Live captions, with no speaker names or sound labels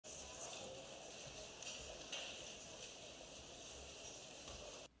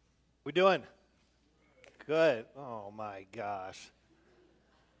We doing? Good. Oh my gosh.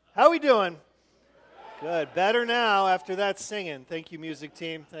 How we doing? Good. Better now after that singing. Thank you, music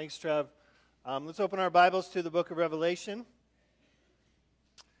team. Thanks, Trev. Let's open our Bibles to the book of Revelation.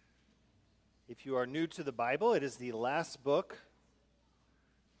 If you are new to the Bible, it is the last book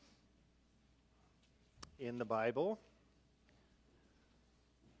in the Bible.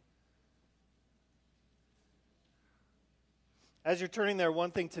 As you're turning there, one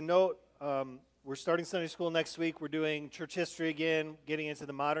thing to note, we're starting Sunday school next week. We're doing church history again, getting into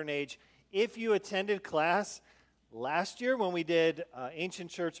the modern age. If you attended class last year when we did ancient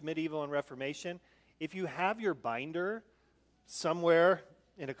church, medieval, and Reformation, if you have your binder somewhere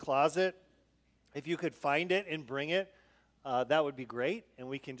in a closet, if you could find it and bring it, that would be great. And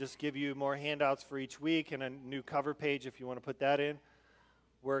we can just give you more handouts for each week and a new cover page if you want to put that in.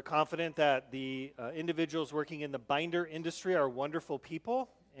 We're confident that the individuals working in the binder industry are wonderful people,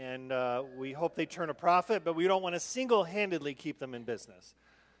 and we hope they turn a profit, but we don't want to single-handedly keep them in business.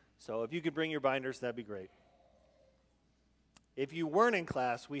 So if you could bring your binders, that'd be great. If you weren't in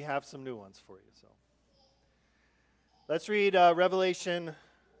class, we have some new ones for you. So let's read Revelation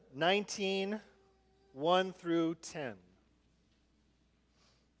 19, 1 through 10.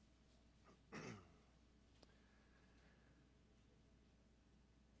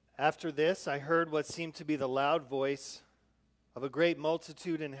 After this, I heard what seemed to be the loud voice of a great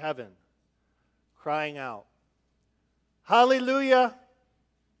multitude in heaven, crying out, "Hallelujah!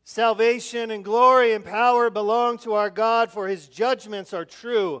 Salvation and glory and power belong to our God, for his judgments are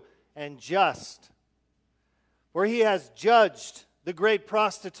true and just. For he has judged the great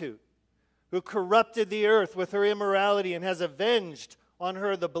prostitute, who corrupted the earth with her immorality and has avenged on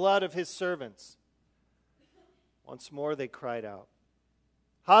her the blood of his servants." Once more they cried out,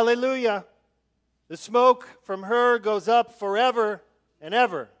 "Hallelujah! The smoke from her goes up forever and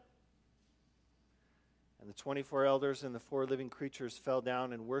ever." And the 24 elders and the 4 living creatures fell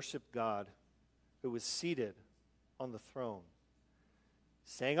down and worshiped God, who was seated on the throne,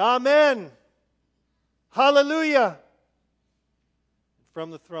 saying, "Amen! Hallelujah!" And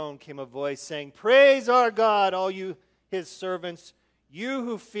from the throne came a voice saying, "Praise our God, all you his servants, you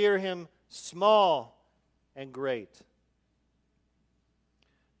who fear him, small and great."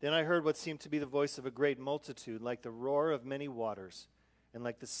 Then I heard what seemed to be the voice of a great multitude, like the roar of many waters, and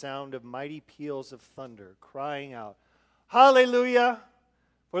like the sound of mighty peals of thunder, crying out, "Hallelujah!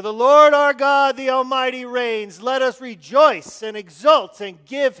 For the Lord our God, the Almighty, reigns. Let us rejoice and exult and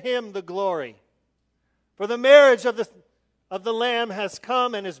give him the glory. For the marriage of the Lamb has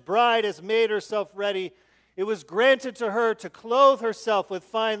come, and his bride has made herself ready. It was granted to her to clothe herself with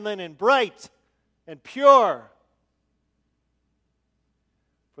fine linen, bright and pure.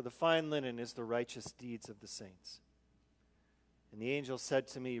 For the fine linen is the righteous deeds of the saints." And the angel said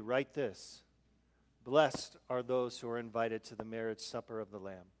to me, "Write this: Blessed are those who are invited to the marriage supper of the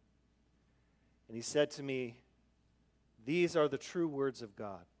Lamb." And he said to me, "These are the true words of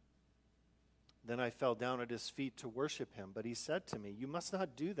God." Then I fell down at his feet to worship him, but he said to me, "You must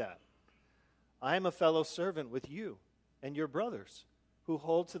not do that. I am a fellow servant with you and your brothers who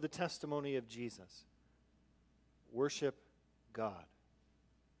hold to the testimony of Jesus. Worship God.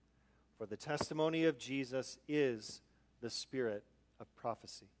 For the testimony of Jesus is the spirit of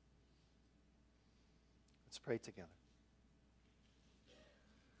prophecy." Let's pray together.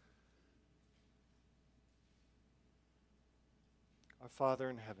 Our Father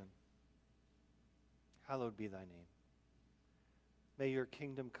in heaven, hallowed be thy name. May your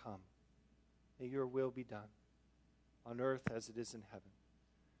kingdom come. May your will be done on earth as it is in heaven.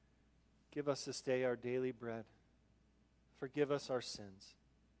 Give us this day our daily bread. Forgive us our sins,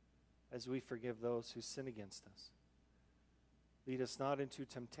 as we forgive those who sin against us. Lead us not into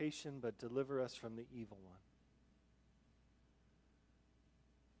temptation, but deliver us from the evil one.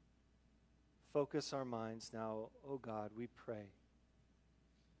 Focus our minds now, O God, we pray,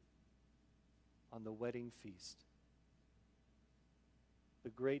 on the wedding feast, the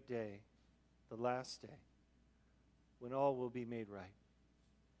great day, the last day, when all will be made right.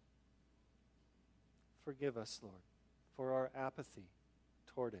 Forgive us, Lord, for our apathy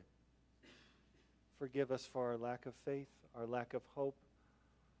toward it. Forgive us for our lack of faith, our lack of hope,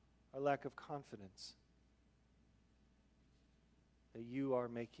 our lack of confidence that you are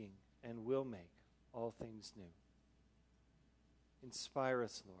making and will make all things new. Inspire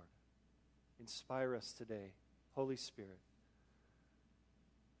us, Lord. Inspire us today, Holy Spirit,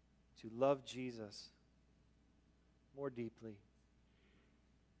 to love Jesus more deeply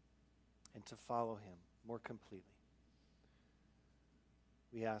and to follow him more completely.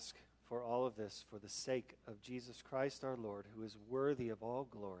 We ask for all of this for the sake of Jesus Christ our Lord, who is worthy of all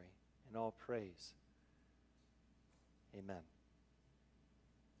glory and all praise. Amen.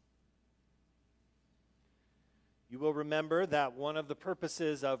 You will remember that one of the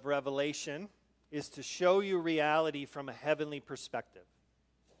purposes of Revelation is to show you reality from a heavenly perspective,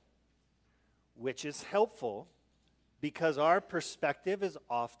 which is helpful because our perspective is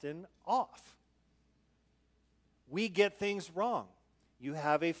often off. We get things wrong. You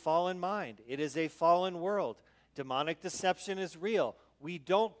have a fallen mind. It is a fallen world. Demonic deception is real. We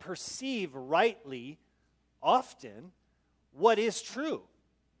don't perceive rightly often what is true,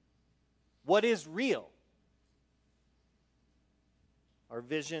 what is real. Our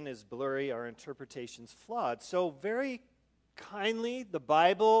vision is blurry, our interpretation's flawed. So very kindly, the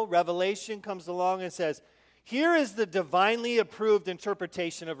Bible, Revelation, comes along and says, here is the divinely approved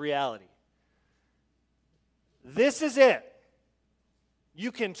interpretation of reality. This is it.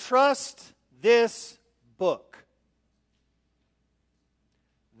 You can trust this book.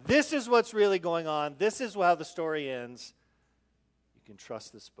 This is what's really going on. This is how the story ends. You can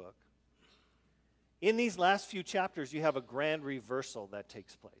trust this book. In these last few chapters, you have a grand reversal that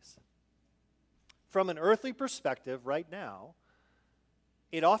takes place. From an earthly perspective, right now,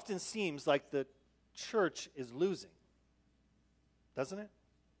 it often seems like the church is losing, doesn't it?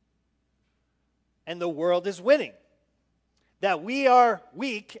 And the world is winning. That we are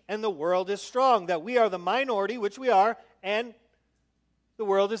weak and the world is strong. That we are the minority, which we are, and the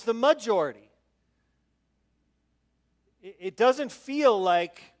world is the majority. It doesn't feel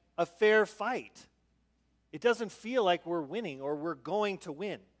like a fair fight. It doesn't feel like we're winning or we're going to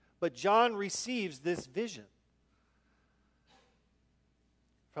win. But John receives this vision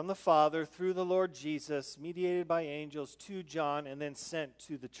from the Father through the Lord Jesus, mediated by angels to John, and then sent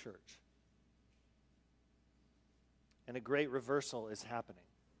to the church. And a great reversal is happening.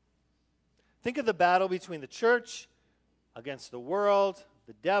 Think of the battle between the church against the world,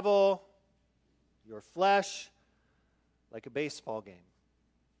 the devil, your flesh, like a baseball game.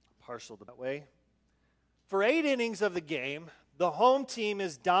 Partial that way. For 8 innings of the game, the home team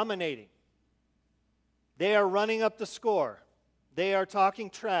is dominating. They are running up the score. They are talking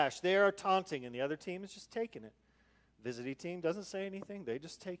trash. They are taunting, and the other team is just taking it. Visiting team doesn't say anything. They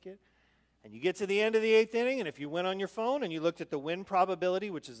just take it. And you get to the end of the 8th inning, and if you went on your phone and you looked at the win probability,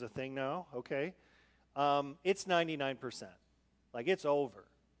 which is a thing now, okay, it's 99%. Like, it's over.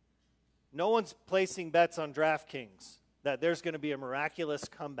 No one's placing bets on DraftKings that there's going to be a miraculous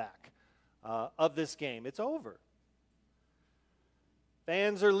comeback of this game. It's over.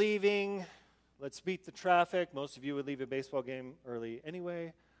 Fans are leaving. Let's beat the traffic. Most of you would leave a baseball game early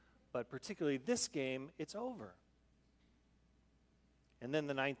anyway, but particularly this game, it's over. And then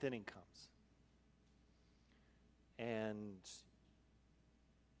the 9th inning comes. And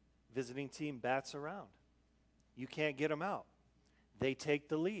visiting team bats around. You can't get them out. They take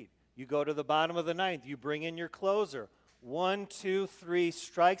the lead. You go to the bottom of the 9th. You bring in your closer. 1, 2, 3,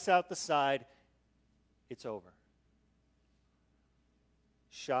 strikes out the side. It's over.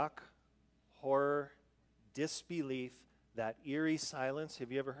 Shock, horror, disbelief, that eerie silence.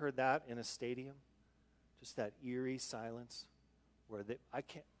 Have you ever heard that in a stadium? Just that eerie silence where I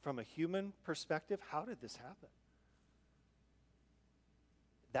can't, from a human perspective, how did this happen?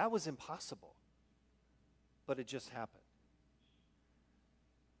 That was impossible, but it just happened.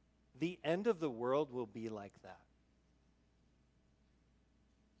 The end of the world will be like that,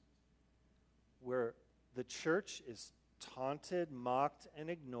 where the church is taunted, mocked, and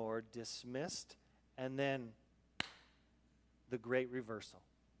ignored, dismissed, and then the great reversal.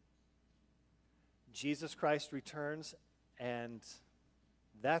 Jesus Christ returns, and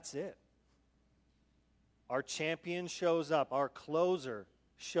that's it. Our champion shows up. Our closer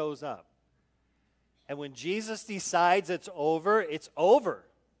shows up. And when Jesus decides it's over, it's over.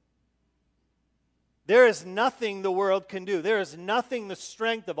 There is nothing the world can do. There is nothing the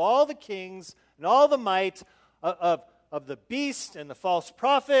strength of all the kings and all the might of the beast and the false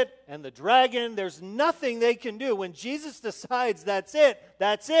prophet and the dragon. There's nothing they can do. When Jesus decides that's it,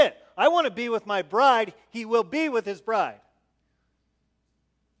 that's it. I want to be with my bride. He will be with his bride.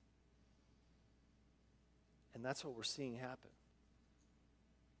 And that's what we're seeing happen.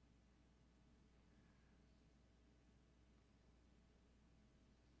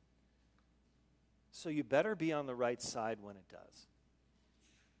 So you better be on the right side when it does.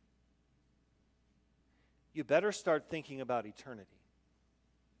 You better start thinking about eternity.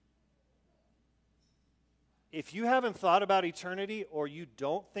 If you haven't thought about eternity or you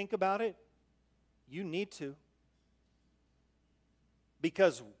don't think about it, you need to.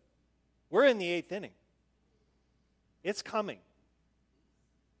 Because we're in the 8th inning. It's coming.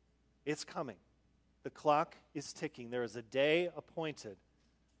 It's coming. The clock is ticking. There is a day appointed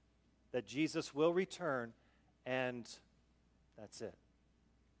that Jesus will return, and that's it.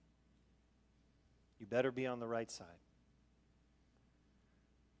 You better be on the right side.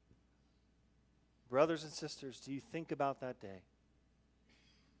 Brothers and sisters, do you think about that day?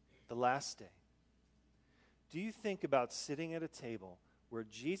 The last day. Do you think about sitting at a table where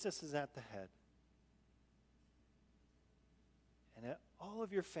Jesus is at the head and all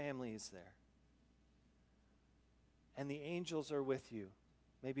of your family is there and the angels are with you?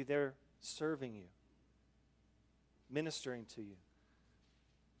 Maybe they're serving you, ministering to you.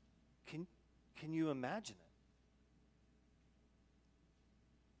 Can you imagine it?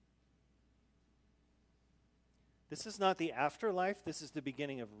 This is not the afterlife. This is the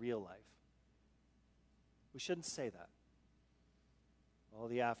beginning of real life. We shouldn't say that. Oh,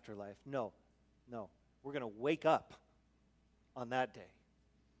 the afterlife. No. We're going to wake up on that day.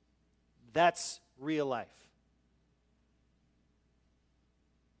 That's real life.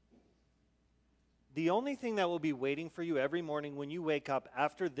 The only thing that will be waiting for you every morning when you wake up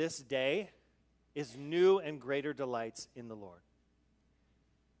after this day is new and greater delights in the Lord.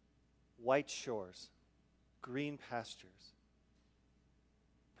 White shores, green pastures,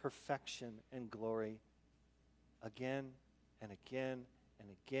 perfection and glory again and again and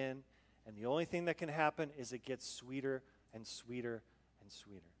again. And the only thing that can happen is it gets sweeter and sweeter and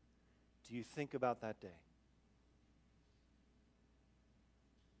sweeter. Do you think about that day?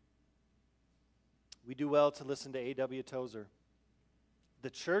 We do well to listen to A.W. Tozer. The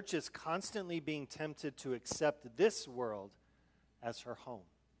church is constantly being tempted to accept this world as her home.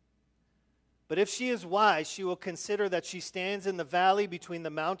 But if she is wise, she will consider that she stands in the valley between the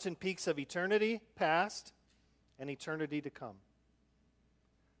mountain peaks of eternity past and eternity to come.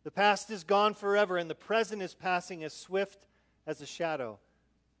 The past is gone forever, and the present is passing as swift as a shadow.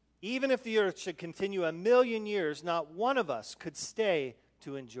 Even if the earth should continue 1,000,000 years, not one of us could stay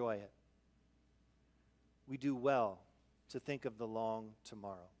to enjoy it. We do well to think of the long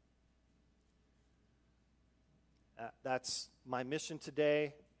tomorrow. That's my mission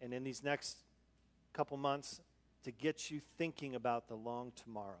today and in these next couple months, to get you thinking about the long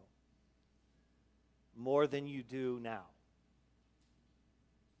tomorrow more than you do now.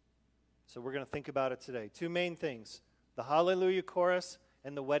 So we're going to think about it today. Two main things: the Hallelujah Chorus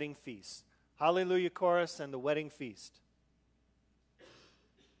and the wedding feast. Hallelujah Chorus and the wedding feast.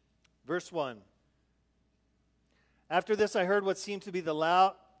 Verse 1. After this I heard what seemed to be the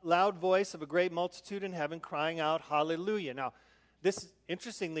loud voice of a great multitude in heaven crying out, Hallelujah. Now,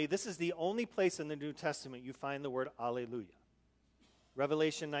 interestingly, this is the only place in the New Testament you find the word Alleluia.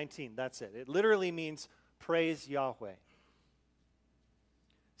 Revelation 19, that's it. It literally means praise Yahweh.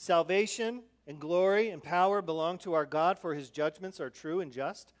 Salvation and glory and power belong to our God, for his judgments are true and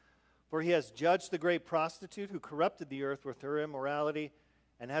just. For he has judged the great prostitute who corrupted the earth with her immorality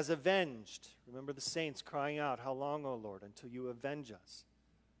and has avenged. Remember the saints crying out, how long, O Lord, until you avenge us?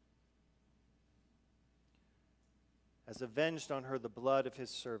 Has avenged on her the blood of his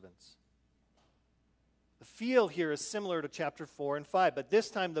servants. The feel here is similar to chapter 4 and 5, but this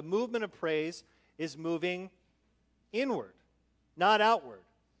time the movement of praise is moving inward, not outward.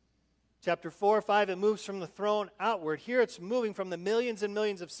 Chapter 4 or 5, it moves from the throne outward. Here it's moving from the millions and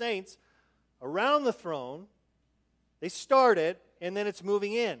millions of saints around the throne. They start it, and then it's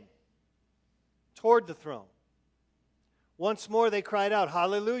moving in toward the throne. Once more they cried out,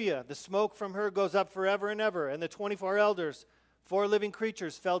 Hallelujah. The smoke from her goes up forever and ever. And the 24 elders, 4 living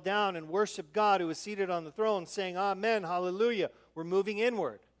creatures, fell down and worshiped God who is seated on the throne, saying, Amen, Hallelujah. We're moving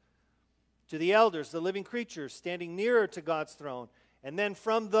inward. To the elders, the living creatures, standing nearer to God's throne. And then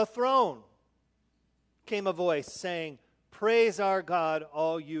from the throne came a voice saying, Praise our God,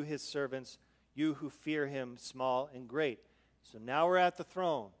 all you his servants, you who fear him, small and great. So now we're at the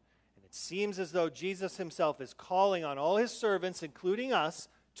throne. It seems as though Jesus himself is calling on all his servants, including us,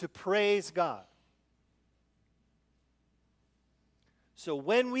 to praise God. So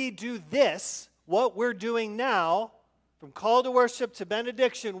when we do this, what we're doing now, from call to worship to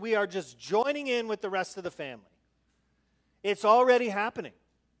benediction, we are just joining in with the rest of the family. It's already happening.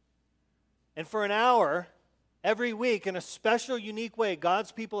 And for an hour, every week, in a special, unique way,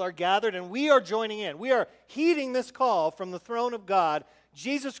 God's people are gathered and we are joining in. We are heeding this call from the throne of God,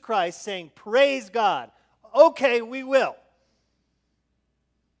 Jesus Christ, saying, praise God. Okay, we will.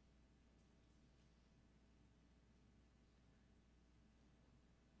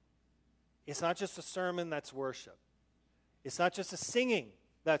 It's not just a sermon that's worship. It's not just a singing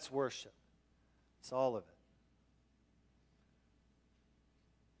that's worship. It's all of it.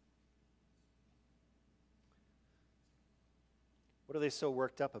 What are they so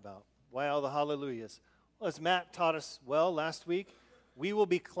worked up about? Why all the hallelujahs? Well, as Matt taught us well last week, We will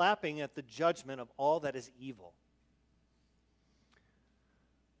be clapping at the judgment of all that is evil.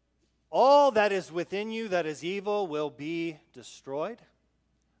 All that is within you that is evil will be destroyed.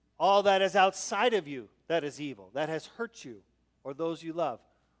 All that is outside of you that is evil, that has hurt you or those you love,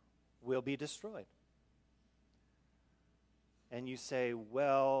 will be destroyed. And you say,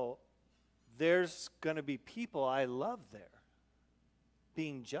 well, there's going to be people I love there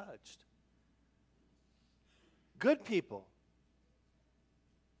being judged. Good people.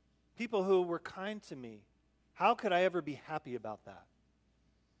 People who were kind to me. How could I ever be happy about that?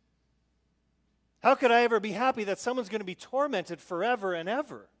 How could I ever be happy that someone's going to be tormented forever and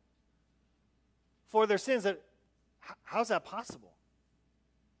ever for their sins? How's that possible?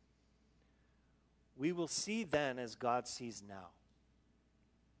 We will see then as God sees now.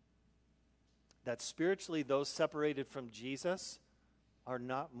 That spiritually those separated from Jesus are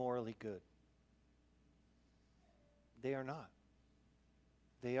not morally good. They are not.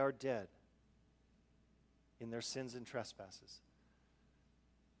 They are dead in their sins and trespasses.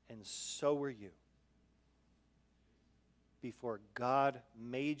 And so were you before God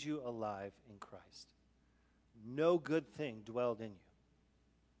made you alive in Christ. No good thing dwelled in you.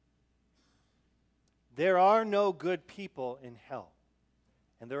 There are no good people in hell,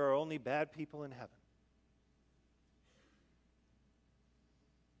 and there are only bad people in heaven.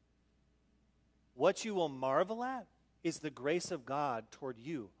 What you will marvel at is the grace of God toward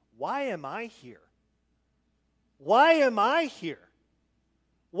you. Why am I here? Why am I here?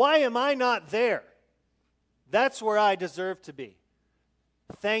 Why am I not there? That's where I deserve to be.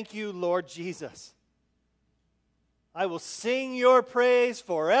 Thank you, Lord Jesus. I will sing your praise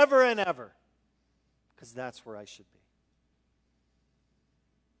forever and ever, because that's where I should be.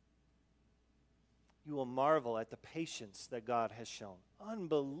 You will marvel at the patience that God has shown.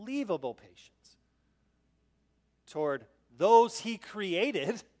 Unbelievable patience toward those he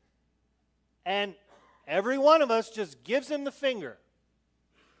created, and every one of us just gives him the finger.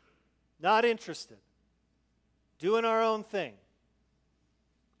 Not interested. Doing our own thing.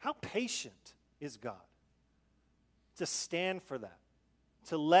 How patient is God to stand for that,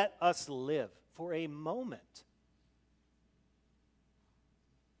 to let us live for a moment.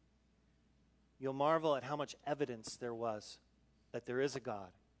 You'll marvel at how much evidence there was that there is a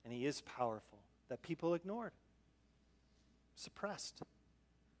God and he is powerful, that people ignored, suppressed.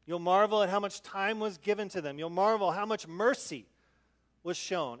 You'll marvel at how much time was given to them. You'll marvel how much mercy was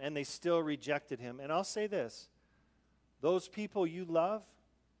shown, and they still rejected him. And I'll say this, those people you love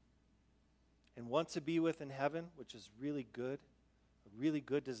and want to be with in heaven, which is really good, a really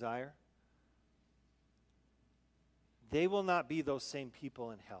good desire, they will not be those same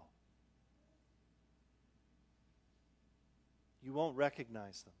people in hell. You won't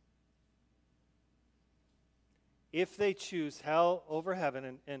recognize them. If they choose hell over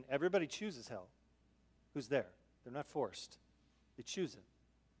heaven, and everybody chooses hell, who's there? They're not forced. They choose it.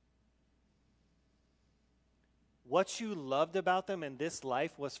 What you loved about them in this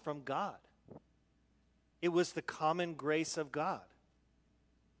life was from God. It was the common grace of God.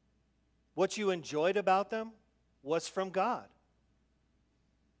 What you enjoyed about them was from God.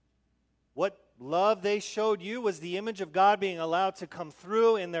 What love they showed you was the image of God being allowed to come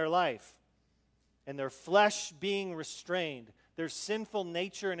through in their life, and their flesh being restrained, their sinful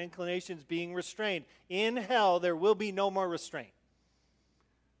nature and inclinations being restrained. In hell, there will be no more restraint.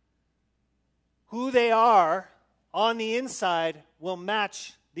 Who they are on the inside will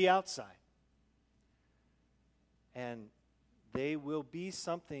match the outside. And they will be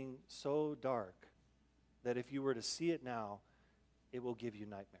something so dark that if you were to see it now, it will give you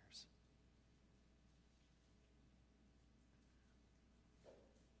nightmares.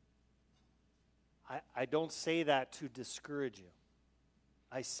 I don't say that to discourage you.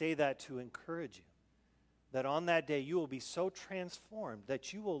 I say that to encourage you. That on that day you will be so transformed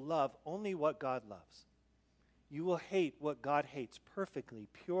that you will love only what God loves. You will hate what God hates perfectly,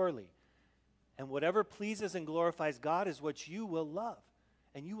 purely. And whatever pleases and glorifies God is what you will love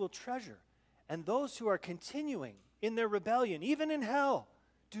and you will treasure. And those who are continuing in their rebellion, even in hell,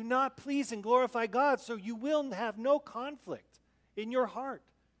 do not please and glorify God, so you will have no conflict in your heart.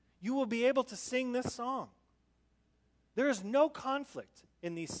 You will be able to sing this song. There is no conflict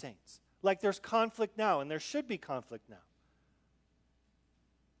in these saints, like there's conflict now, and there should be conflict now.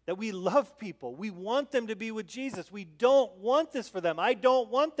 That we love people. We want them to be with Jesus. We don't want this for them. I don't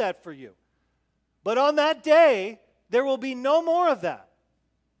want that for you. But on that day, there will be no more of that.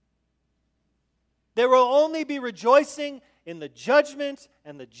 There will only be rejoicing in the judgment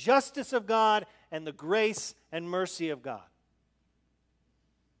and the justice of God and the grace and mercy of God.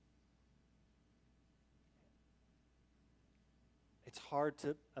 It's hard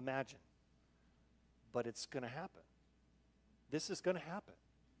to imagine, but it's going to happen. This is going to happen,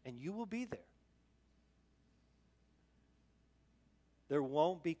 and you will be there. There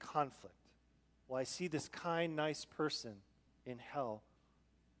won't be conflict. Well, I see this kind, nice person in hell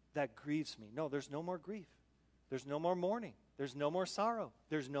that grieves me. No, there's no more grief. There's no more mourning. There's no more sorrow.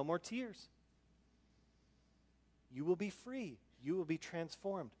 There's no more tears. You will be free. You will be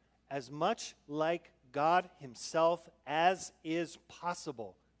transformed as much like God himself as is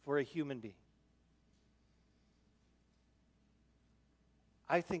possible for a human being.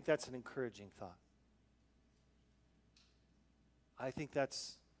 I think that's an encouraging thought. I think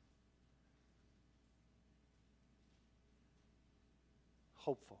that's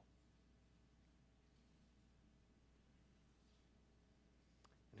hopeful.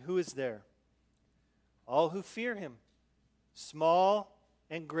 And who is there? All who fear him, small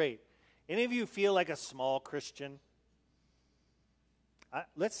and great. Any of you feel like a small Christian?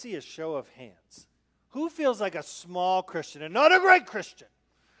 Let's see a show of hands. Who feels like a small Christian and not a great Christian?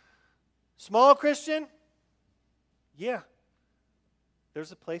 Small Christian? Yeah.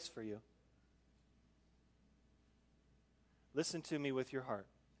 There's a place for you. Listen to me with your heart.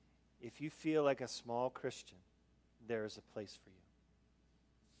 If you feel like a small Christian, there is a place for you.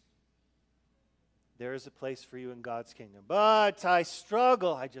 There is a place for you in God's kingdom. But I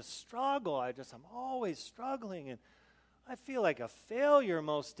struggle. I'm always struggling. And I feel like a failure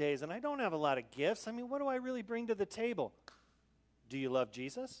most days. And I don't have a lot of gifts. I mean, what do I really bring to the table? Do you love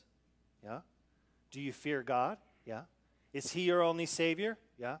Jesus? Yeah. Do you fear God? Yeah. Is he your only Savior?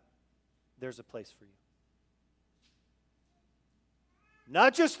 Yeah. There's a place for you.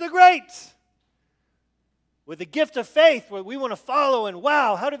 Not just the great. With the gift of faith where we want to follow and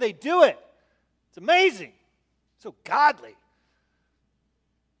wow, how do they do it? It's amazing. So godly.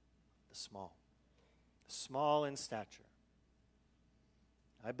 The small in stature.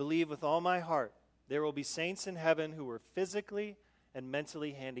 I believe with all my heart there will be saints in heaven who were physically and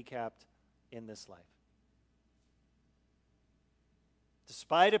mentally handicapped in this life.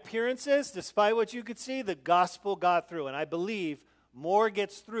 Despite appearances, despite what you could see, the gospel got through. And I believe more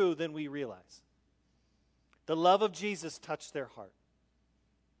gets through than we realize. The love of Jesus touched their heart.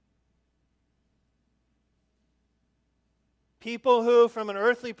 People who, from an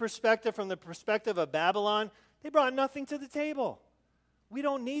earthly perspective, from the perspective of Babylon, they brought nothing to the table. We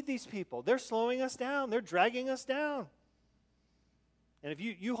don't need these people. They're slowing us down. They're dragging us down. And if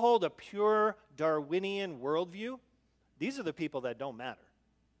you hold a pure Darwinian worldview, these are the people that don't matter.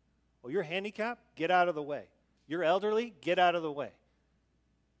 Well, you're handicapped, get out of the way. You're elderly, get out of the way.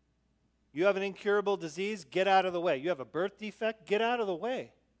 You have an incurable disease, get out of the way. You have a birth defect, get out of the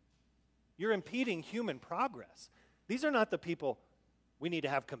way. You're impeding human progress. These are not the people we need to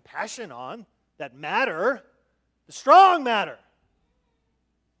have compassion on that matter. The strong matter.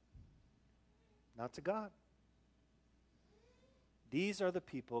 Not to God. These are the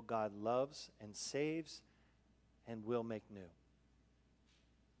people God loves and saves and will make new.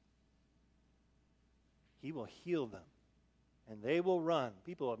 He will heal them, and they will run.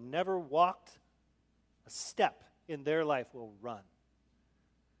 People who have never walked a step in their life will run.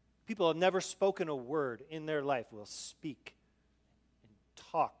 People who have never spoken a word in their life will speak and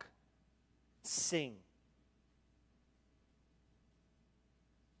talk, sing.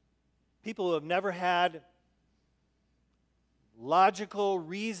 People who have never had logical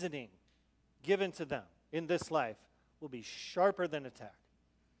reasoning given to them in this life will be sharper than a tack.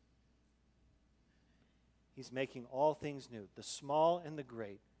 He's making all things new, the small and the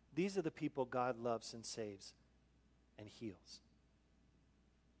great. These are the people God loves and saves and heals.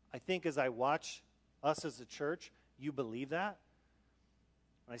 I think as I watch us as a church, you believe that.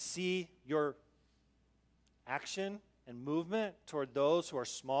 When I see your action and movement toward those who are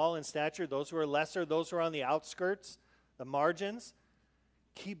small in stature, those who are lesser, those who are on the outskirts, the margins,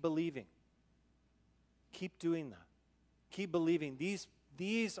 keep believing. Keep doing that. Keep believing.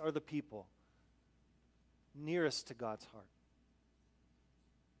 These are the people nearest to God's heart.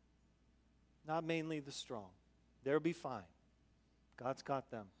 Not mainly the strong. They'll be fine. God's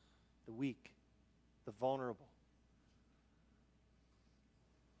got them. The weak, the vulnerable.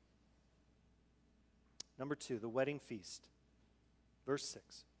 Number 2, the wedding feast. Verse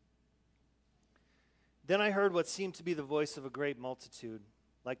 6. Then I heard what seemed to be the voice of a great multitude,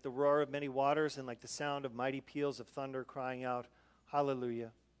 like the roar of many waters and like the sound of mighty peals of thunder, crying out,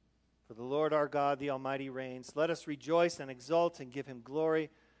 Hallelujah. For the Lord our God, the Almighty, reigns. Let us rejoice and exult and give him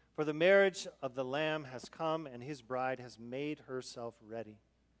glory. For the marriage of the Lamb has come, and his bride has made herself ready.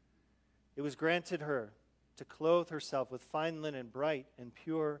 It was granted her to clothe herself with fine linen, bright and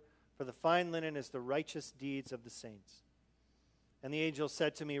pure, for the fine linen is the righteous deeds of the saints. And the angel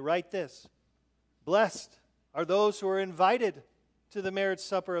said to me, write this, blessed are those who are invited to the marriage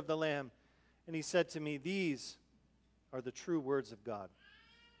supper of the Lamb. And he said to me, these are the true words of God.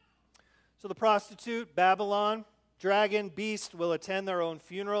 So the prostitute, Babylon, dragon, beast will attend their own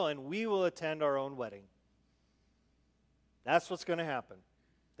funeral, and we will attend our own wedding. That's what's going to happen.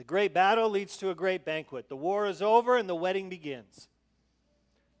 The great battle leads to a great banquet. The war is over and the wedding begins.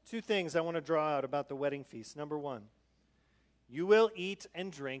 Two things I want to draw out about the wedding feast. Number one, you will eat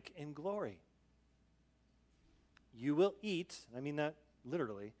and drink in glory. You will eat, I mean that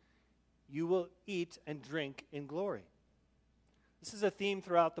literally, you will eat and drink in glory. This is a theme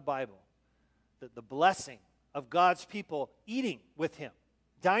throughout the Bible. The blessing of God's people eating with Him,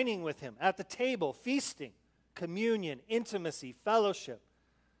 dining with Him, at the table, feasting, communion, intimacy, fellowship.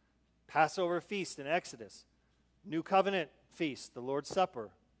 Passover feast in Exodus, New Covenant feast, the Lord's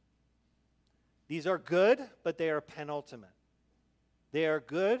Supper. These are good, but they are penultimate. They are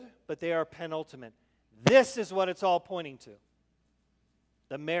good, but they are penultimate. This is what it's all pointing to.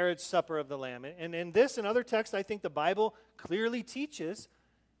 The marriage supper of the Lamb. And in this and other texts, I think the Bible clearly teaches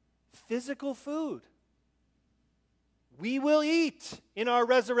physical food. We will eat in our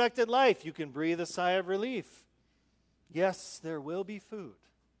resurrected life. You can breathe a sigh of relief. Yes, there will be food.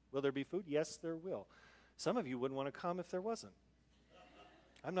 Will there be food? Yes, there will. Some of you wouldn't want to come if there wasn't.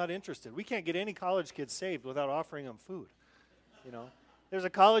 I'm not interested. We can't get any college kids saved without offering them food. You know, there's a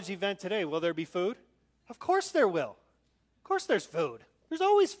college event today. Will there be food? Of course there will. Of course there's food. There's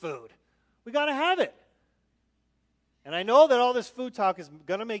always food. We got to have it. And I know that all this food talk is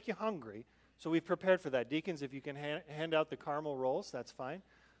going to make you hungry, so we've prepared for that. Deacons, if you can hand out the caramel rolls, that's fine.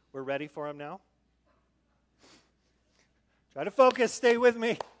 We're ready for them now. Try to focus. Stay with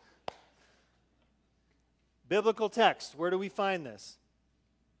me. Biblical text. Where do we find this?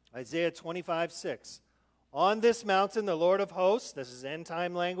 Isaiah 25:6. On this mountain, the Lord of hosts, this is end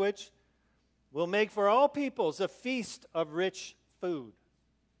time language, will make for all peoples a feast of rich food,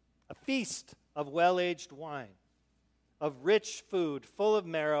 a feast of well-aged wine, of rich food full of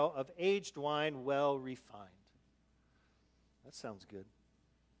marrow, of aged wine well refined. That sounds good.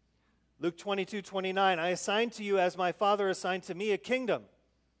 Luke 22:29, I assign to you as my Father assigned to me a kingdom,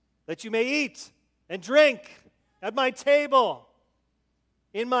 that you may eat and drink at my table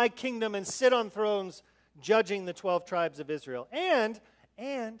in my kingdom and sit on thrones judging the 12 tribes of Israel. And,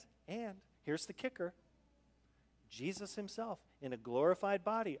 here's the kicker, Jesus himself, in a glorified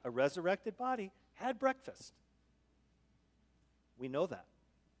body, a resurrected body, had breakfast. We know that.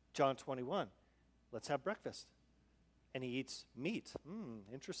 John 21, let's have breakfast. And he eats meat.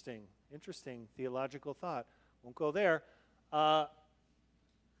 Interesting theological thought. Won't go there.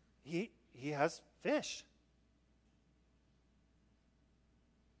 He has fish.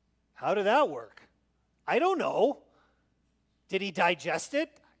 How did that work? I don't know. Did he digest it?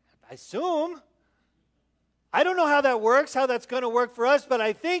 I assume. I don't know how that works, how that's going to work for us, but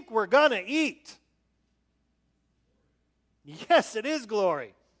I think we're going to eat. Yes, it is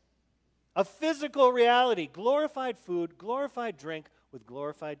glory. A physical reality, glorified food, glorified drink with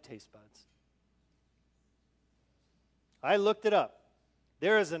glorified taste buds. I looked it up.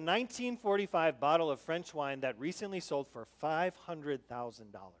 There is a 1945 bottle of French wine that recently sold for $500,000.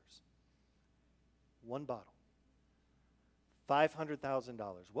 One bottle. $500,000.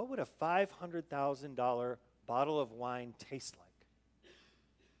 What would a $500,000 bottle of wine taste like?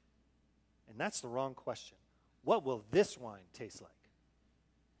 And that's the wrong question. What will this wine taste like?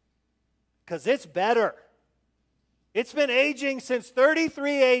 Because it's better. It's been aging since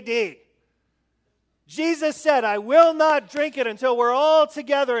 33 AD. Jesus said, I will not drink it until we're all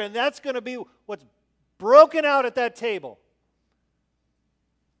together, and that's going to be what's broken out at that table.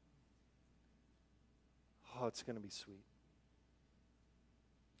 Oh, it's going to be sweet.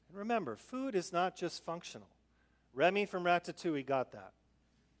 And remember, food is not just functional. Remy from Ratatouille got that.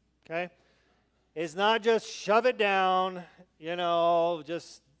 Okay? It's not just shove it down,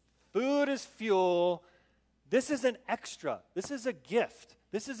 just food is fuel. This is an extra. This is a gift.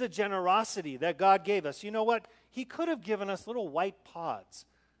 This is a generosity that God gave us. You know what? He could have given us little white pods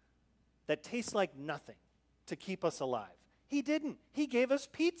that taste like nothing to keep us alive. He didn't. He gave us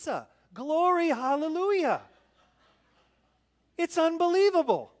pizza. Glory, hallelujah. It's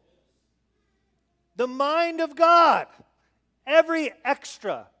unbelievable. The mind of God. Every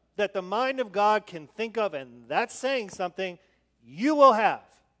extra that the mind of God can think of, and that's saying something, you will have.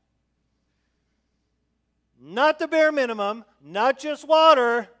 Not the bare minimum, not just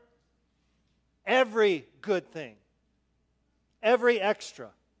water, every good thing, every extra.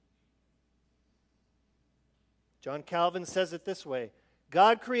 John Calvin says it this way,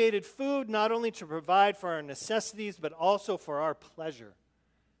 God created food not only to provide for our necessities, but also for our pleasure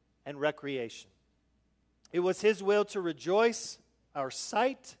and recreation. It was His will to rejoice our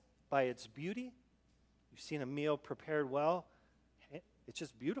sight by its beauty. You've seen a meal prepared well. It's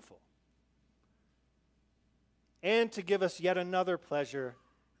just beautiful. And to give us yet another pleasure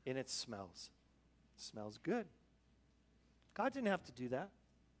in its smells. It smells good. God didn't have to do that.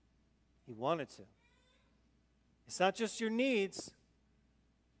 He wanted to. It's not just your needs.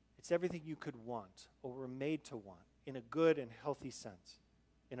 It's everything you could want or were made to want in a good and healthy sense,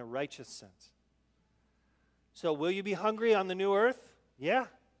 in a righteous sense. So will you be hungry on the new earth? Yeah.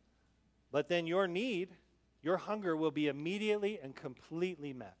 But then your need, your hunger will be immediately and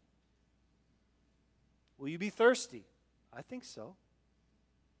completely met. Will you be thirsty? I think so.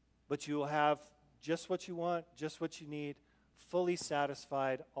 But you will have just what you want, just what you need, fully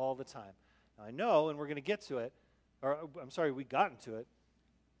satisfied all the time. Now, I know, and we're going to get to it, we got into it.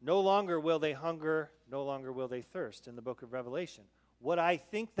 No longer will they hunger, no longer will they thirst in the book of Revelation. What I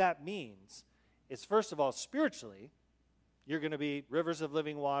think that means is, first of all, spiritually, you're going to be rivers of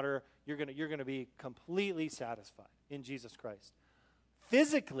living water. You're going to be completely satisfied in Jesus Christ.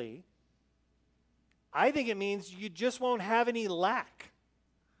 Physically, I think it means you just won't have any lack.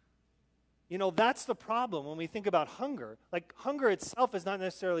 You know, that's the problem when we think about hunger. Like, hunger itself is not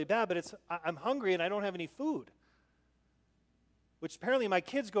necessarily bad, but it's, I'm hungry and I don't have any food. Which apparently my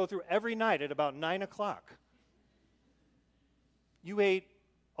kids go through every night at about 9 o'clock. You ate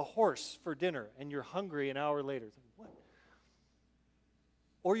a horse for dinner and you're hungry an hour later. It's like, what?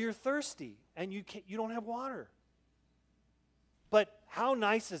 Or you're thirsty and you don't have water. But how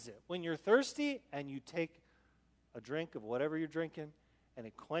nice is it when you're thirsty and you take a drink of whatever you're drinking and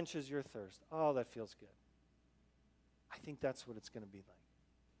it quenches your thirst? Oh, that feels good. I think that's what it's going to be like.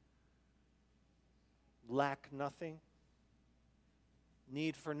 Lack nothing.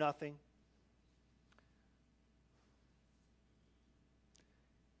 Need for nothing.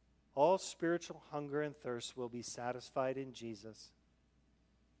 All spiritual hunger and thirst will be satisfied in Jesus.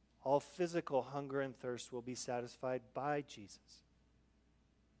 All physical hunger and thirst will be satisfied by Jesus.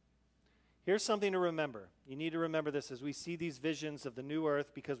 Here's something to remember. You need to remember this as we see these visions of the new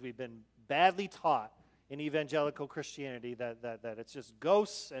earth, because we've been badly taught in evangelical Christianity that it's just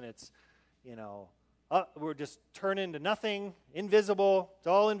ghosts and it's, we're just turned into nothing, invisible, it's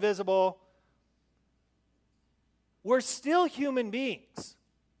all invisible. We're still human beings.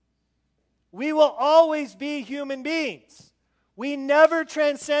 We will always be human beings. We never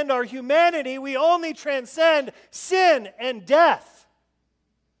transcend our humanity. We only transcend sin and death.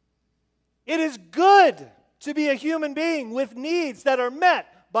 It is good to be a human being with needs that are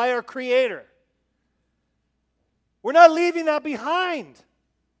met by our Creator. We're not leaving that behind.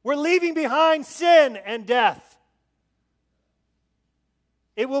 We're leaving behind sin and death.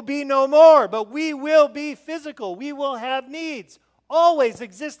 It will be no more, but we will be physical. We will have needs, always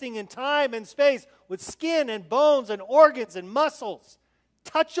existing in time and space, with skin and bones and organs and muscles,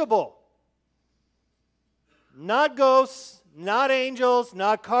 touchable. Not ghosts, not angels,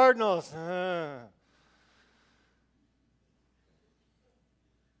 not cardinals.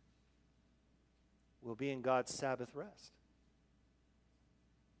 We'll be in God's Sabbath rest.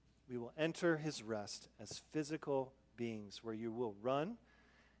 We will enter His rest as physical beings, where you will run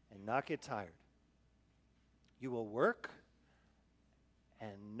and not get tired. You will work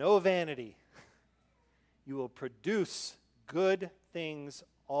and no vanity. You will produce good things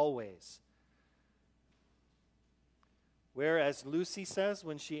always. Whereas Lucy says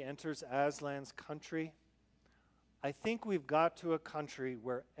when she enters Aslan's country, I think we've got to a country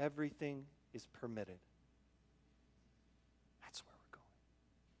where everything is permitted. That's where we're going.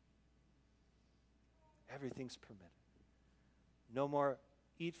 Everything's permitted. No more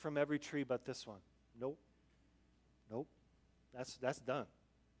eat from every tree but this one. Nope. Nope. That's done.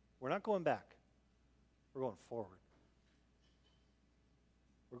 We're not going back. We're going forward.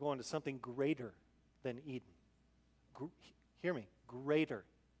 We're going to something greater than Eden. Hear me, greater.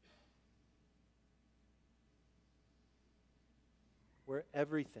 Where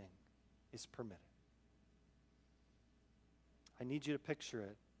everything is permitted. I need you to picture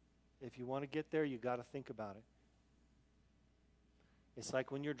it. If you want to get there, you got to think about it. It's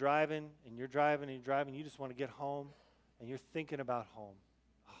like when you're driving and you're driving and you're driving, you just want to get home and you're thinking about home.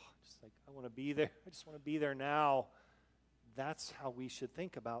 Oh, just like, I want to be there. I just want to be there now. That's how we should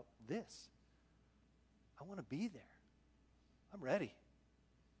think about this. I want to be there. I'm ready.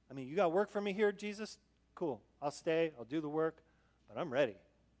 I mean, you got work for me here, Jesus? Cool. I'll stay. I'll do the work. But I'm ready.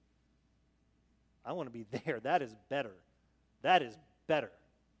 I want to be there. That is better. That is better.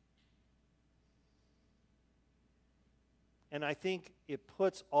 And I think it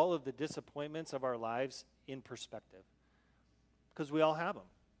puts all of the disappointments of our lives in perspective. Because we all have them.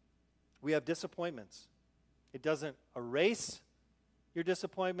 We have disappointments. It doesn't erase your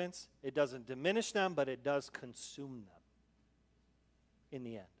disappointments. It doesn't diminish them, but it does consume them in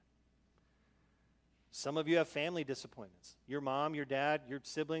the end. Some of you have family disappointments. Your mom, your dad, your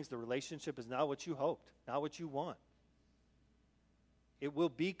siblings, the relationship is not what you hoped, not what you want. It will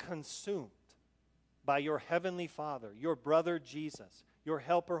be consumed by your heavenly Father, your brother Jesus, your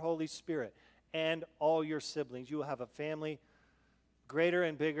helper Holy Spirit, and all your siblings. You will have a family greater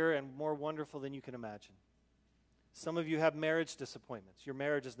and bigger and more wonderful than you can imagine. Some of you have marriage disappointments. Your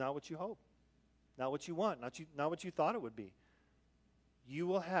marriage is not what you hope, not what you want, not what you thought it would be. You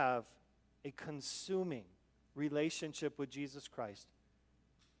will have a consuming relationship with Jesus Christ,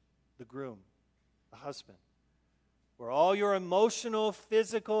 the groom, the husband, where all your emotional,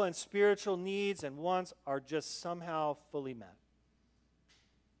 physical, and spiritual needs and wants are just somehow fully met.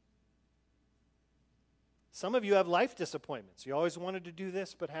 Some of you have life disappointments. You always wanted to do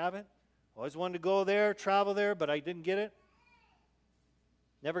this but haven't. Always wanted to go there, travel there, but I didn't get it.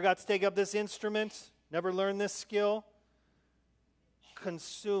 Never got to take up this instrument. Never learned this skill.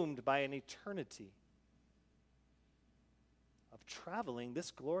 Consumed by an eternity of traveling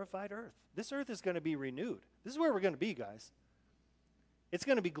this glorified earth. This earth is going to be renewed. This is where we're going to be, guys. It's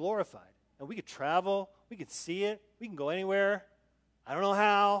going to be glorified. And we could travel. We could see it. We can go anywhere. I don't know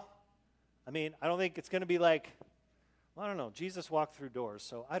how. I mean, I don't think it's going to be like, well, I don't know. Jesus walked through doors,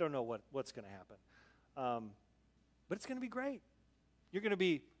 so I don't know what's going to happen. But it's going to be great. You're going to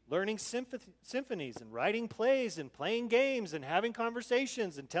be learning symphonies and writing plays and playing games and having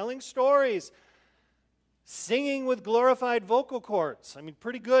conversations and telling stories, singing with glorified vocal cords. I mean,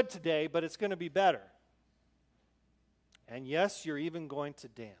 pretty good today, but it's going to be better. And yes, you're even going to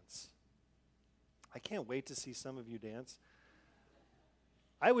dance. I can't wait to see some of you dance.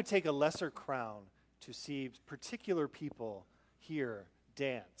 I would take a lesser crown to see particular people here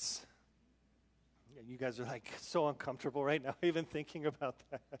dance. You guys are like so uncomfortable right now, even thinking about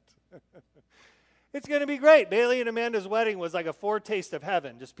that. It's going to be great. Bailey and Amanda's wedding was like a foretaste of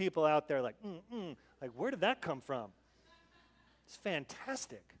heaven. Just people out there like, like, where did that come from? It's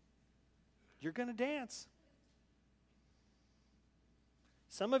fantastic. You're going to dance.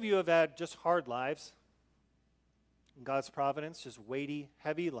 Some of you have had just hard lives. In God's providence, just weighty,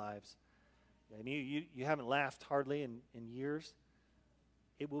 heavy lives. And you haven't laughed hardly in years.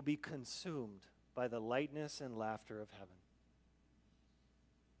 It will be consumed by the lightness and laughter of heaven.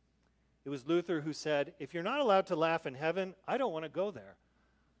 It was Luther who said, if you're not allowed to laugh in heaven, I don't want to go there.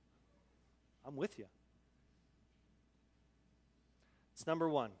 I'm with you. It's number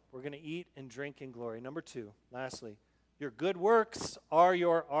one. We're going to eat and drink in glory. Number two, lastly, your good works are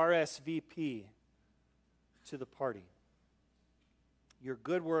your RSVP to the party. Your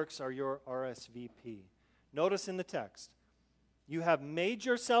good works are your RSVP. Notice in the text, you have made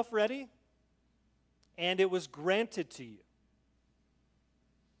yourself ready, and it was granted to you.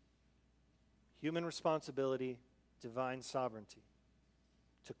 Human responsibility, divine sovereignty.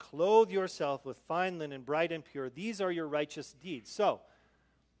 To clothe yourself with fine linen, bright and pure. These are your righteous deeds. So,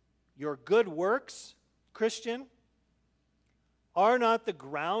 your good works, Christian, are not the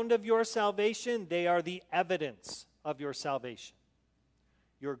ground of your salvation. They are the evidence of your salvation.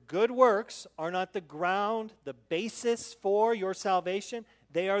 Your good works are not the ground, the basis for your salvation.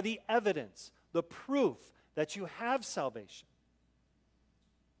 They are the evidence, the proof that you have salvation.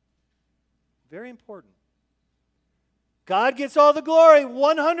 Very important. God gets all the glory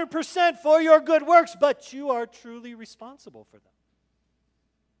 100% for your good works, but you are truly responsible for them.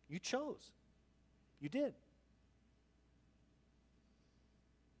 You chose. You did.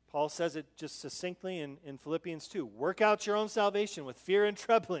 Paul says it just succinctly in Philippians 2. Work out your own salvation with fear and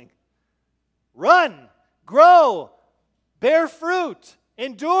trembling. Run, grow, bear fruit,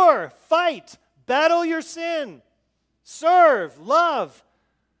 endure, fight, battle your sin, serve, love.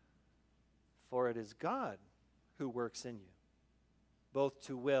 For it is God who works in you, both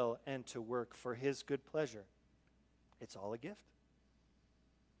to will and to work for his good pleasure. It's all a gift.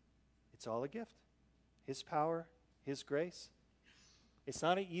 It's all a gift. His power, his grace. It's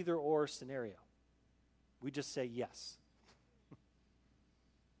not an either-or scenario. We just say yes.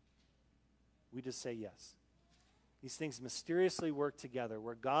 We just say yes. These things mysteriously work together,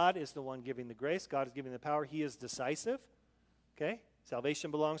 where God is the one giving the grace, God is giving the power, he is decisive. Okay?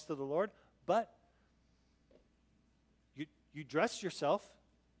 Salvation belongs to the Lord, but you dress yourself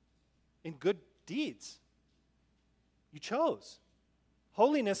in good deeds. You chose.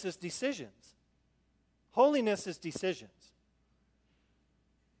 Holiness is decisions. Holiness is decisions.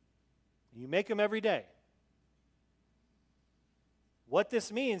 You make them every day. What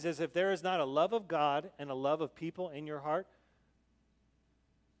this means is if there is not a love of God and a love of people in your heart,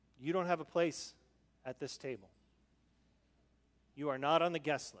 you don't have a place at this table. You are not on the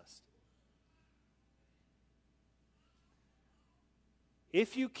guest list.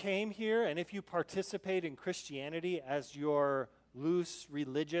 If you came here and if you participate in Christianity as your loose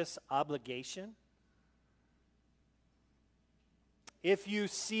religious obligation, if you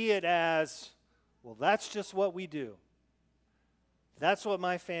see it as, well, that's just what we do. That's what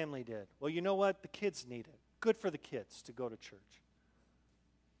my family did. Well, you know what? The kids need it. Good for the kids to go to church.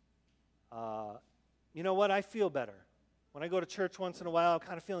 You know what? I feel better. When I go to church once in a while, I'm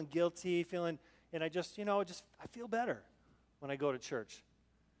kind of feeling guilty, and I just, I feel better when I go to church.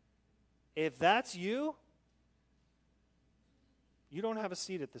 If that's you, you don't have a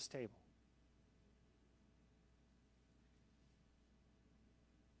seat at this table.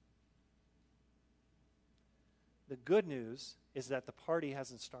 The good news is that the party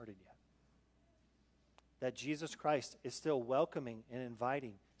hasn't started yet. That Jesus Christ is still welcoming and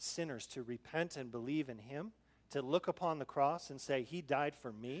inviting sinners to repent and believe in him, to look upon the cross and say, he died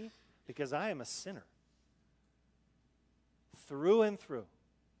for me because I am a sinner. Through and through.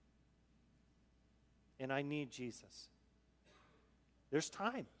 And I need Jesus. There's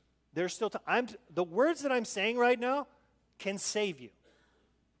time. There's still time. The words that I'm saying right now can save you.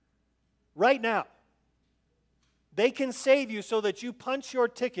 Right now. They can save you so that you punch your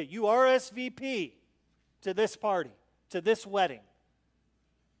ticket. You RSVP to this party, to this wedding.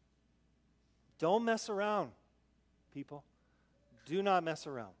 Don't mess around, people. Do not mess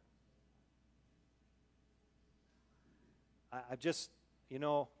around. I just,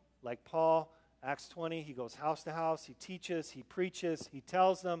 like Paul, Acts 20, he goes house to house, he teaches, he preaches, he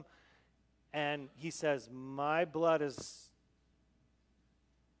tells them, and he says,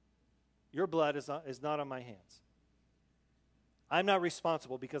 your blood is not on my hands. I'm not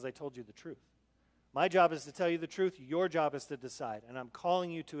responsible because I told you the truth. My job is to tell you the truth. Your job is to decide. And I'm calling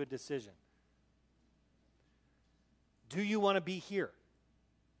you to a decision. Do you want to be here?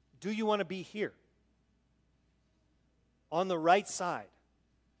 Do you want to be here? On the right side,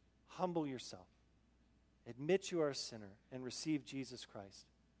 humble yourself. Admit you are a sinner and receive Jesus Christ.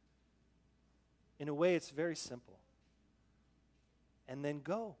 In a way, it's very simple. And then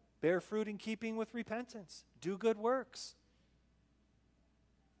go. Bear fruit in keeping with repentance. Do good works.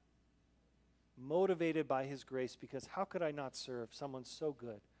 Motivated by his grace, because how could I not serve someone so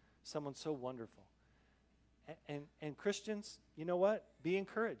good, someone so wonderful? And Christians, you know what? Be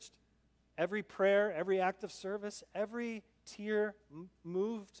encouraged. Every prayer, every act of service, every tear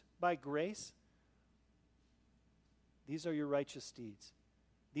moved by grace, these are your righteous deeds.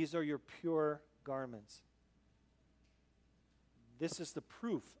 These are your pure garments. This is the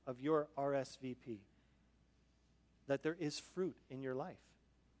proof of your RSVP, that there is fruit in your life.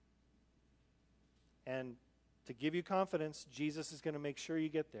 And to give you confidence, Jesus is going to make sure you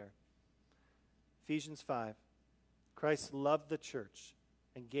get there. Ephesians 5, Christ loved the church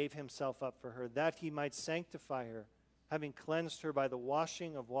and gave himself up for her, that he might sanctify her, having cleansed her by the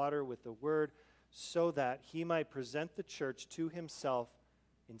washing of water with the word, so that he might present the church to himself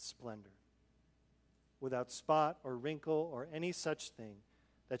in splendor, without spot or wrinkle or any such thing,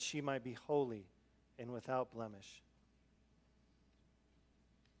 that she might be holy and without blemish.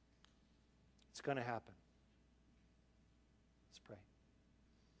 It's going to happen. Let's pray.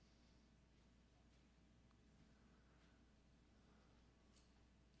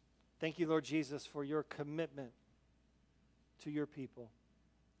 Thank you, Lord Jesus, for your commitment to your people.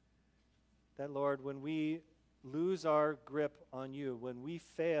 That, Lord, when we lose our grip on you, when we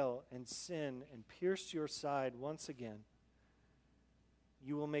fail and sin and pierce your side once again,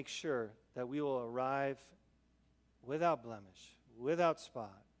 you will make sure that we will arrive without blemish, without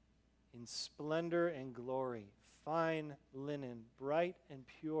spot, in splendor and glory, fine linen, bright and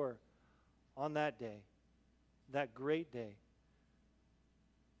pure, on that day, that great day.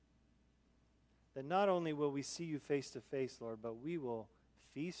 That not only will we see you face to face, Lord, but we will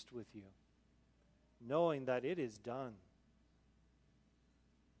feast with you, knowing that it is done.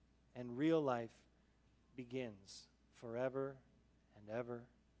 And real life begins forever and ever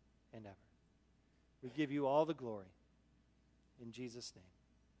and ever. We give you all the glory. In Jesus'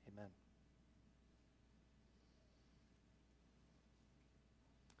 name, amen.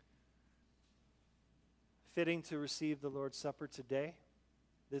 Fitting to receive the Lord's Supper today.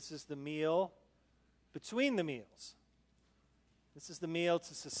 This is the meal between the meals. This is the meal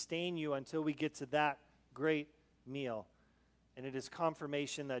to sustain you until we get to that great meal. And it is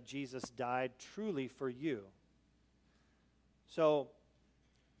confirmation that Jesus died truly for you. So,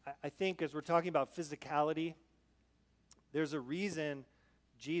 I think as we're talking about physicality, There's a reason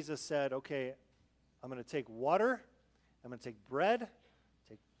Jesus said, okay, I'm going to take water, I'm going to take bread,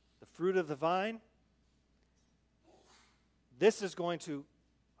 take the fruit of the vine. This is going to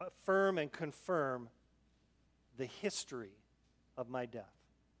affirm and confirm the history of my death,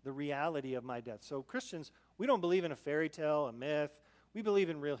 the reality of my death. So Christians, we don't believe in a fairy tale, a myth. We believe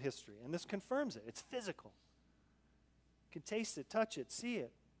in real history, and this confirms it. It's physical. You can taste it, touch it, see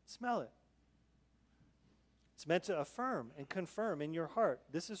it, smell it. It's meant to affirm and confirm in your heart,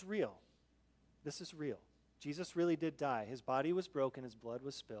 this is real. This is real. Jesus really did die. His body was broken, his blood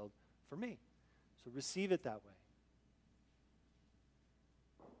was spilled for me. So receive it that way.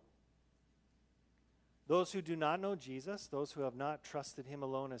 Those who do not know Jesus, those who have not trusted him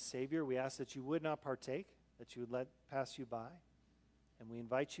alone as Savior, we ask that you would not partake, that you would let pass you by. And we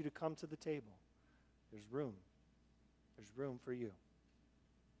invite you to come to the table. There's room. There's room for you.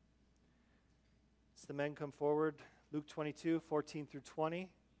 As the men come forward, Luke 22, 14 through 20.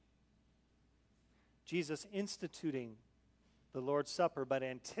 Jesus instituting the Lord's Supper, but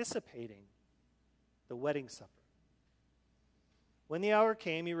anticipating the wedding supper. When the hour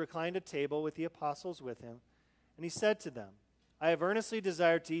came, he reclined at table with the apostles with him, and he said to them, I have earnestly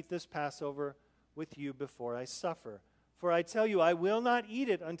desired to eat this Passover with you before I suffer. For I tell you, I will not eat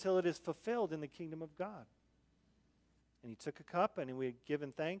it until it is fulfilled in the kingdom of God. And he took a cup, and we had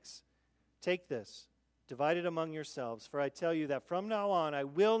given thanks. Take this, divide it among yourselves, for I tell you that from now on I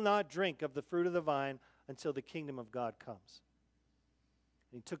will not drink of the fruit of the vine until the kingdom of God comes.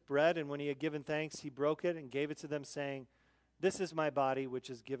 And he took bread, and when he had given thanks, he broke it and gave it to them, saying, This is my body, which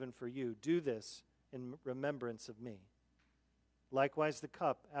is given for you. Do this in remembrance of me. Likewise the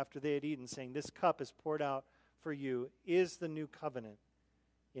cup, after they had eaten, saying, This cup is poured out for you, is the new covenant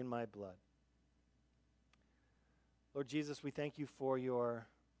in my blood. Lord Jesus, we thank you for your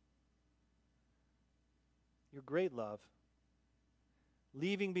great love,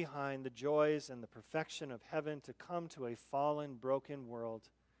 leaving behind the joys and the perfection of heaven to come to a fallen, broken world,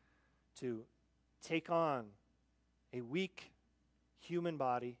 to take on a weak human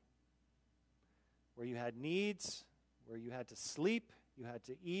body where you had needs, where you had to sleep, you had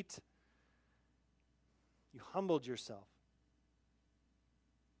to eat. You humbled yourself,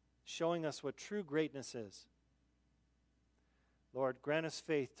 showing us what true greatness is. Lord, grant us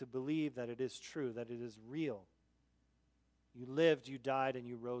faith to believe that it is true, that it is real. You lived, you died, and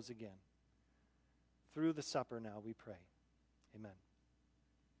you rose again. Through the supper now we pray. Amen.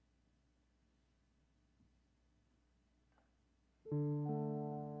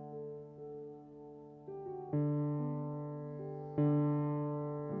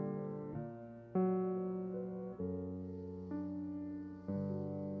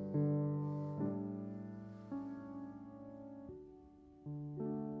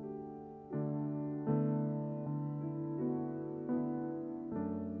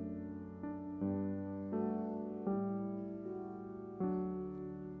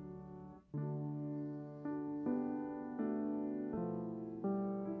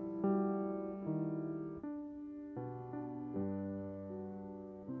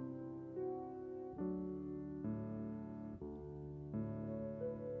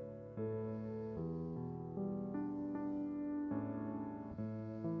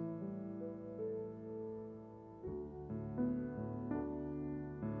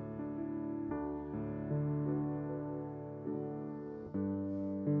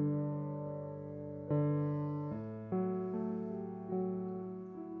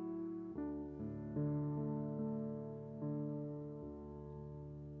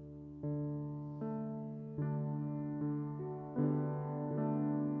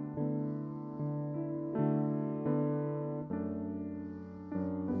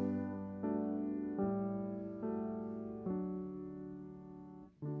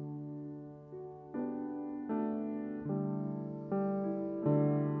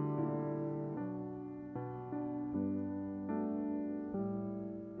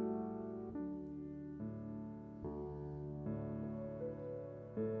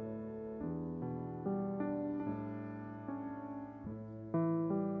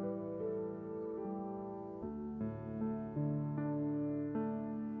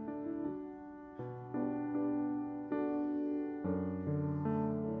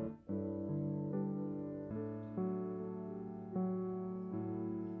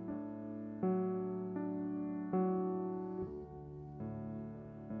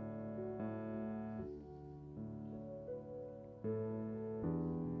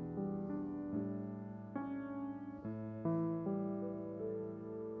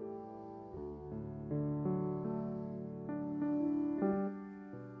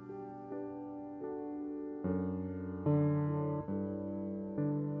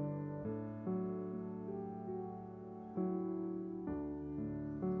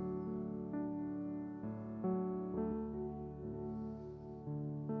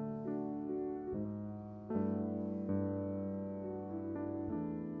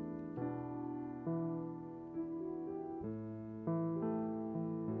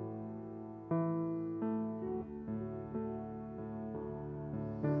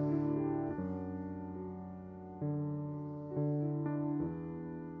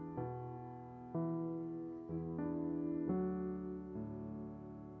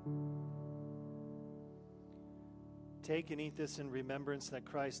 Take and eat this in remembrance that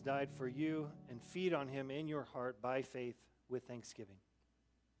Christ died for you, and feed on him in your heart by faith with thanksgiving.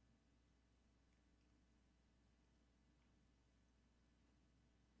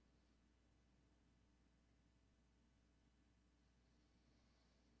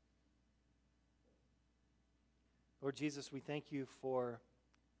 Lord Jesus, we thank you for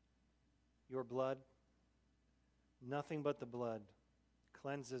your blood. Nothing but the blood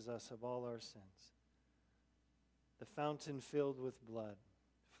cleanses us of all our sins. The fountain filled with blood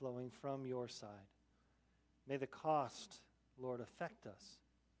flowing from your side. May the cost, Lord, affect us.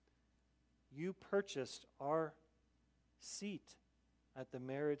 You purchased our seat at the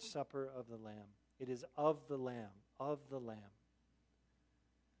marriage supper of the Lamb. It is of the Lamb, of the Lamb.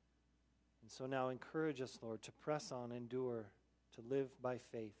 And so now encourage us, Lord, to press on, endure, to live by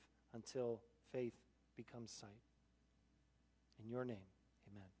faith until faith becomes sight. In your name,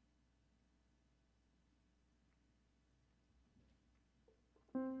 amen.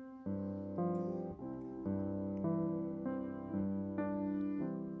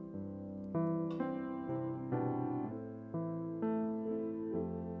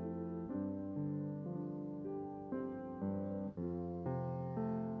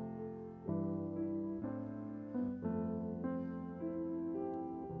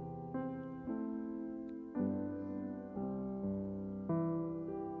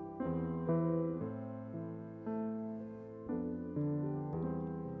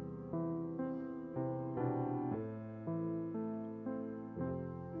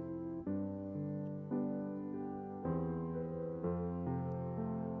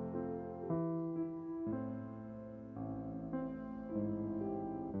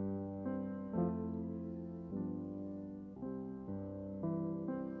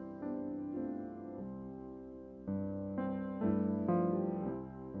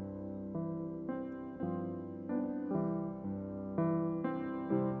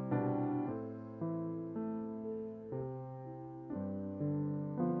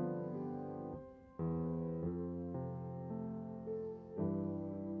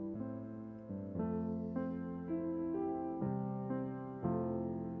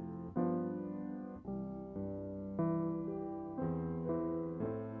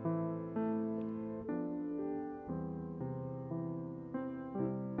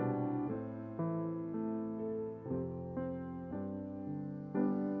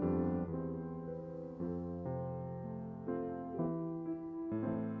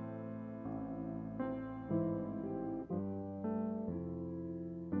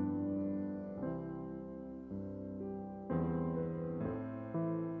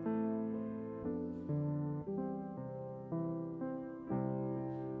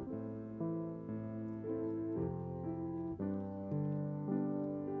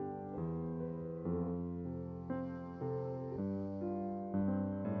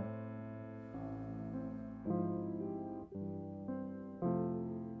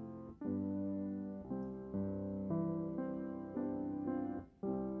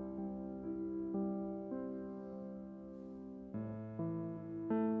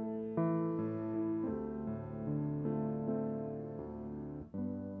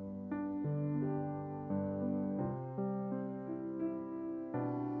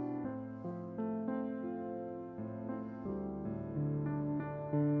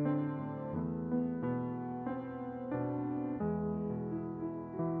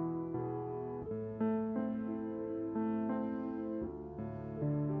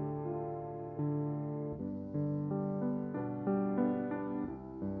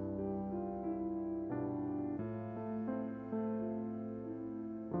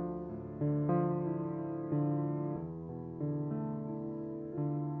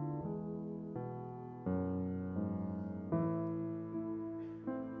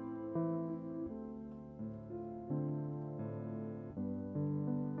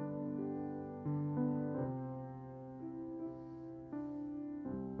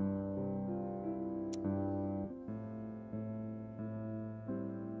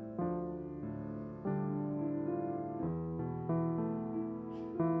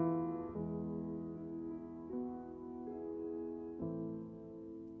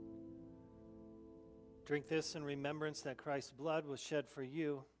 Drink this in remembrance that Christ's blood was shed for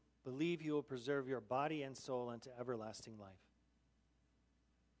you. Believe he will preserve your body and soul unto everlasting life.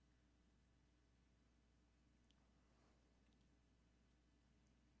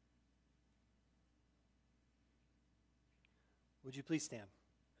 Would you please stand?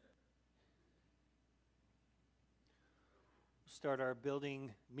 We'll start our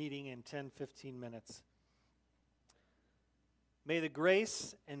building meeting in 10-15 minutes. May the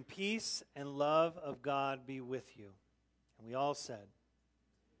grace and peace and love of God be with you. And we all said,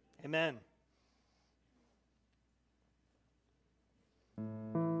 Amen.